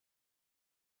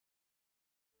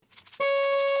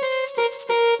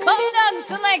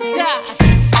selector.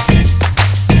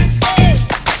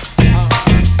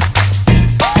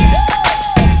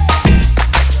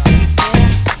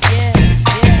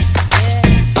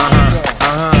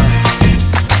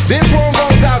 This one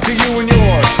goes out to you and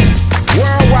yours.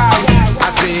 Worldwide,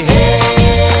 I say,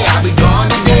 hey, I'll be gone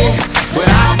today, but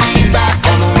I'll be back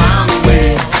on around the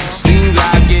way. Seems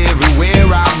like everywhere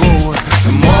I go,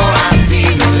 the more I see,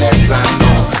 the less I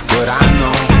know. But I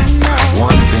know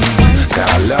one thing, that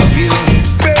I love you.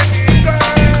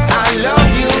 I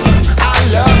love you, I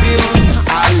love you,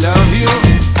 I love you.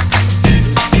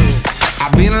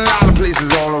 I've been a lot of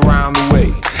places all around the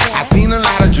way. I've seen a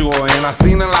lot of joy and I've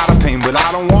seen a lot of pain, but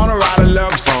I don't wanna write a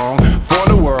love song for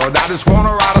the world. I just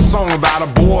wanna write a song about a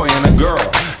boy and a girl.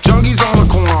 Junkies on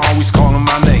the corner always calling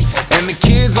my name, and the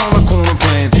kids on the corner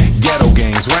playing ghetto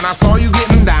games. When I saw you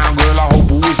getting down, girl, I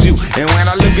hope it was you. And when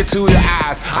I look into your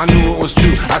eyes, I knew it was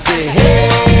true. I said,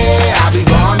 hey, I'll be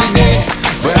gone today,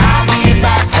 but I'll be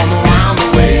back from around the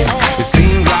way. It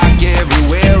seems like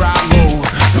everywhere I go,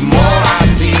 the more I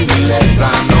see, the less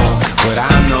I know. But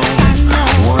I know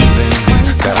one thing,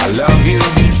 that I love you.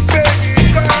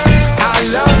 I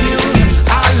love you,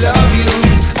 I love you,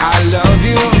 I love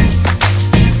you.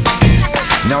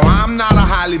 Now I'm not a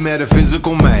highly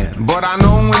metaphysical man, but I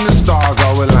know when the stars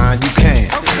are aligned, you can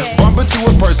bump into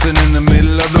a person in the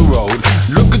middle of the road,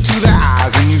 look into their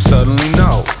eyes and you suddenly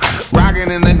know.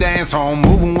 Rocking in the dance hall,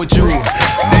 moving with you,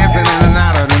 dancing in and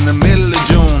out in the middle of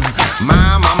June.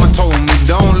 My mama told me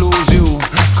don't lose you,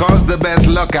 cause the best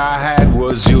luck I had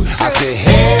was you. I said,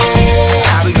 hey,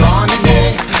 I'll be gone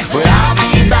today, but I'll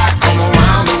be back from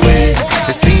around the way.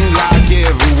 It seems like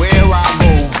everywhere I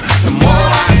go, the more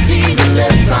I see, the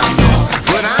less I know.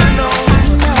 But I know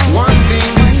one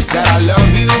thing, that I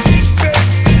love you.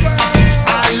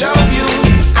 I love you,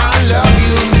 I love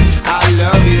you, I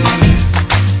love you.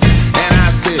 And I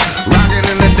said, rocking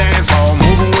in the dance hall,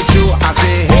 moving with you. I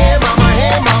said, hey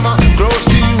mama, close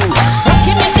to you.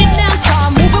 Rocking in the dance hall,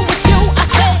 moving with you. I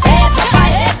said, hey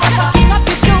papa, kick off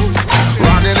your shoes.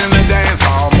 Rocking in the dance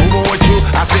hall, moving with you.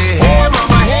 I said, hey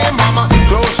mama,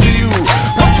 close to you.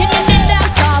 Rocking in the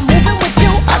dance hall, moving with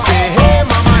you. I said, hey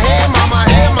mama, hey mama,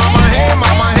 hey mama, hey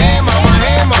mama, hey mama,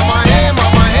 hey mama, hey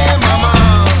mama, hey mama.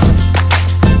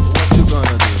 What you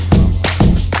gonna do?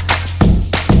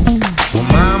 Well,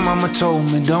 my mama told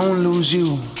me don't lose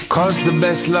you, cause the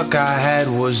best luck I had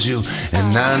was you.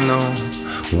 And I know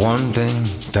one thing,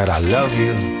 that I love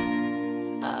you.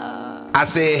 I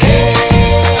said, hey,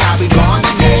 I'll be gone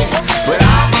today, but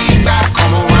I'll be back,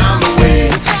 come around the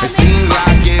way. It seems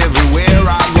like everywhere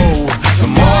I go, the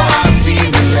more I see,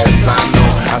 the less I know.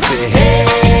 I said,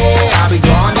 hey, I'll be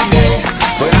gone today,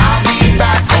 but I'll be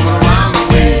back, come around the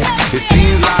way. It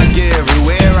seems like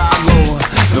everywhere I go,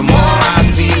 the more I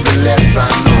see, the less I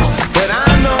know. But I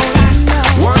know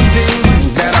one thing,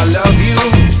 that I love you.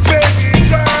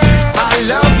 I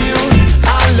love you,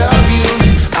 I love you,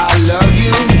 I love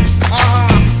you.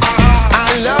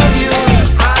 I love you,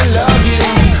 I love you,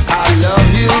 I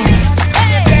love you.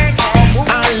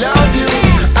 I love you,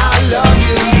 I love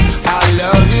you, I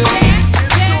love you.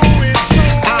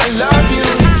 I love you,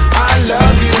 I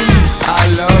love you, I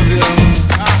love you.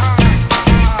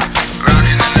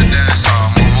 Rocking in the dance hall,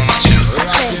 moving with you.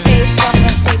 Hey papa.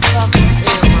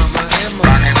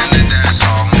 Rocking in the dance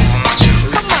hall, moving with you.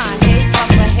 Come on, hey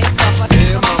papa, kick off your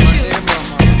shoes.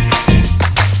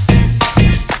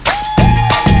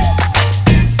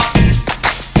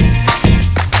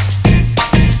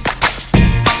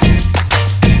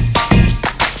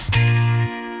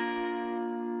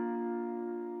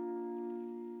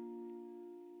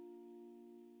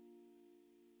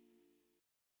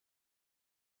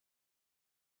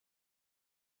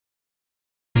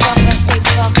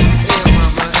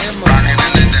 Rocking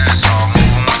in the dance hall,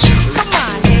 moving with you. Come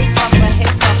on, hey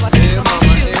papa, kick off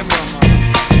your shoes.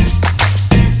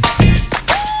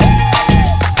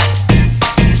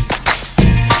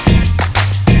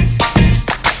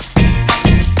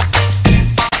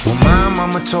 Well, my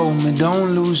mama told me don't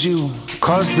lose you,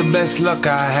 cause the best luck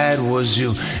I had was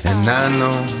you. And I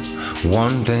know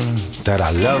one thing, that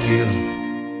I love you.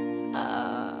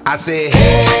 I said,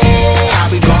 hey, I'll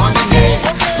be gone